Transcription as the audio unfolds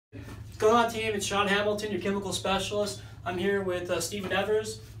going on, team? It's Sean Hamilton, your chemical specialist. I'm here with Stephen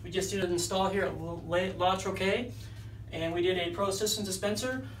Evers. We just did an install here at La Troquet, and we did a ProSystems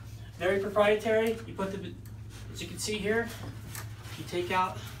dispenser, very proprietary. You put the, as you can see here, you take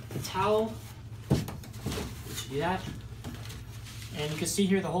out the towel, which you do that, and you can see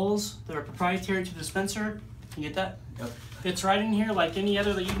here the holes that are proprietary to the dispenser. Can you get that? Yep. Fits right in here like any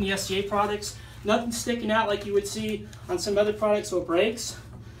other even the SCA products. Nothing sticking out like you would see on some other products so it breaks.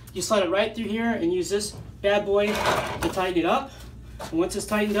 You slide it right through here and use this bad boy to tighten it up. And once it's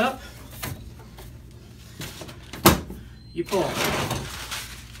tightened up, you pull.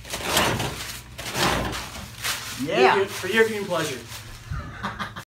 Yeah. For your viewing pleasure.